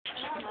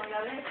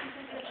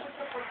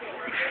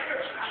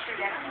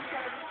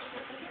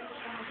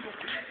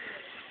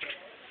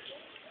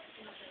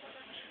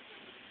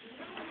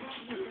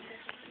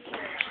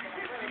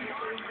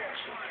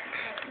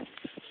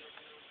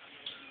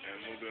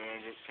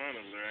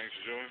over there, ain't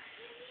you, Joey?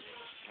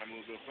 Having a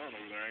little bit of fun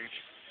over there, ain't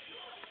you?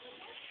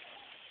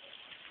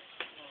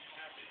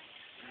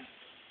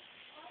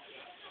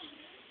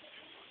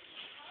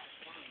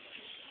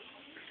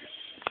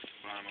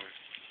 Finally.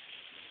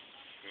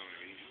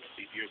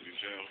 Ethiopian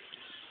child.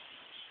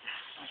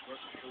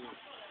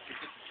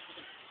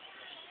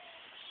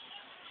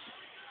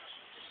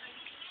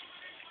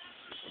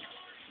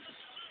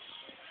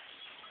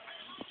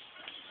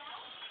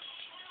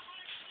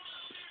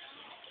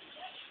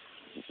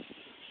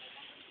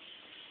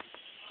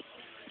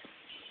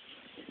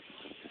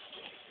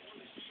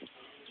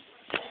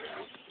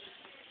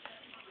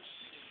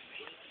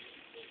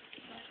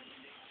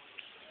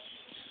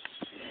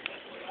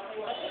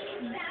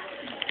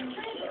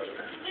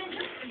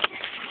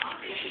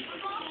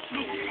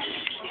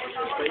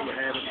 They would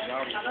have it, and I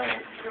was wrong.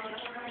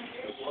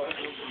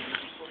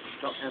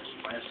 Don't have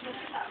some glasses.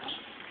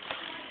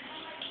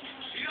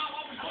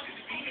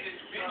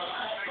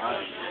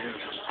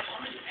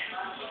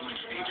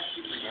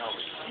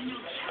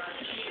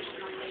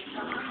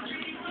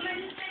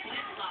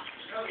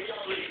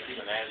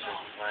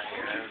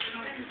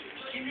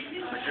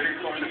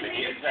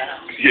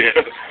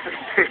 Yeah.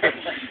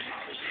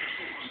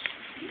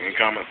 Any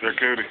comments there,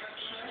 Cody?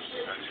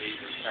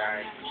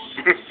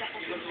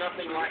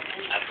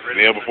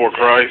 Kneel before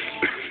Christ.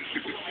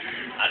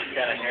 I just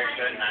got a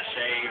haircut and I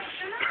shaved.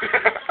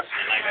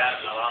 And I got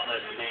a lot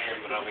less tan,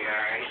 but I'll be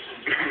alright.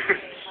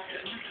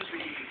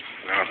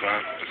 No,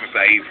 son. It's just the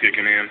AIDS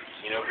kicking in.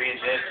 You know, being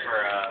dead for,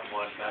 a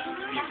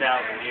few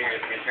thousand years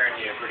can turn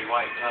you a pretty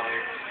white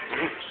color.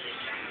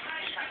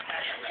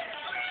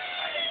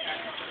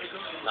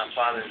 My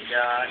father's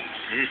God.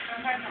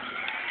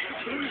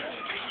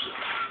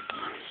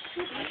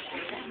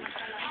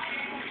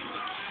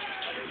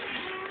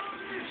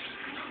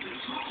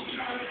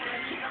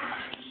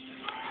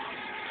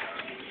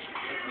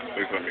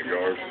 Say something,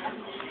 guard.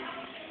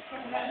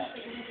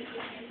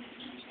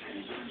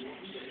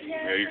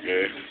 Yeah, you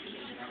good.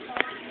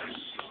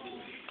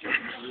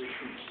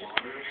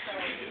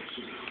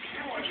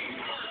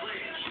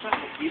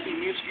 You think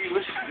you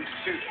listen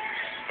to?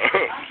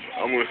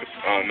 I'm with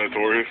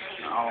Notorious.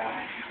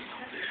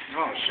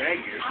 Oh,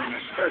 Shaggy or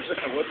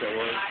something. What that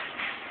was?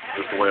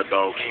 Just the way a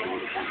dog should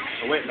look.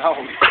 A wet dog.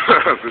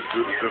 Just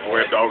the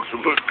way a dog should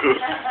look good.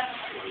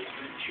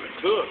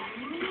 Cook.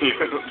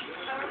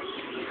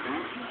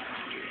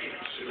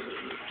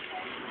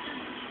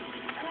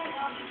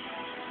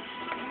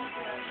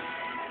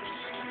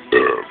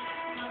 Yeah.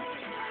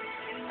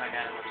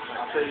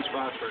 I'll tell you $5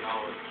 for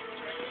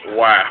 $1.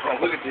 Wow. Oh,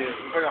 look at this.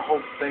 Look at the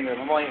whole thing of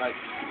them. I'm only like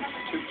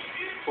 2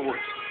 forks.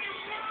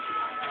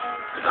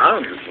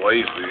 I'm just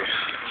lazy.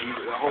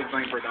 The whole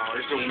thing for $1.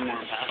 It's still warm. I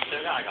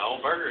still got like a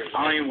whole burger.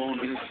 I ain't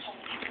want it.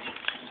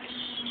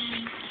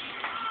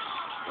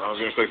 I was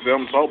gonna say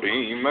something salty, he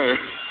ain't even there. I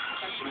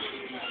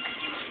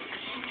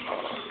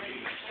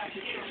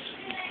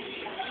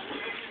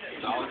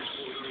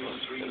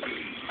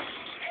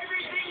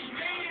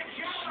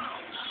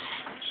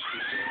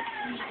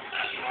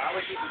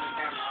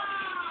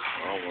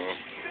don't know.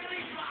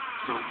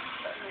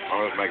 I'm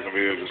just making a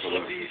video just for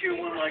It's easier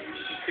one like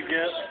to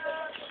get.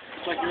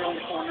 It's like you're on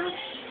the corner.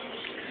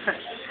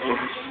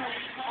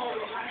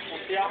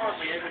 See, I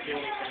hardly ever do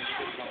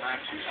anything on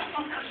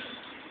accident.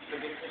 You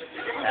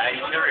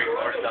should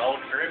record the whole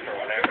trip or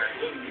whatever.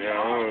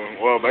 Yeah,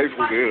 well,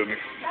 basically did.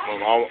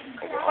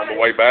 On the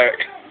way back.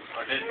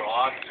 Or did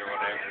vlogs or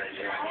whatever they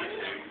do on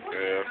YouTube.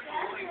 Yeah.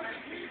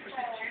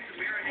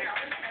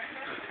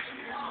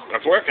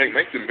 That's why I can't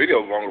make them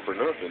videos longer for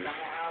nothing.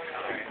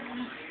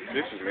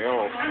 Pisses me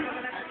off.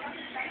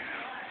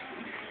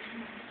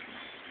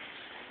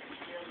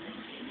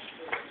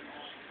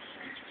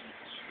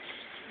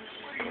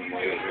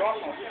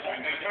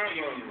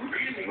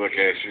 Look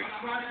at you.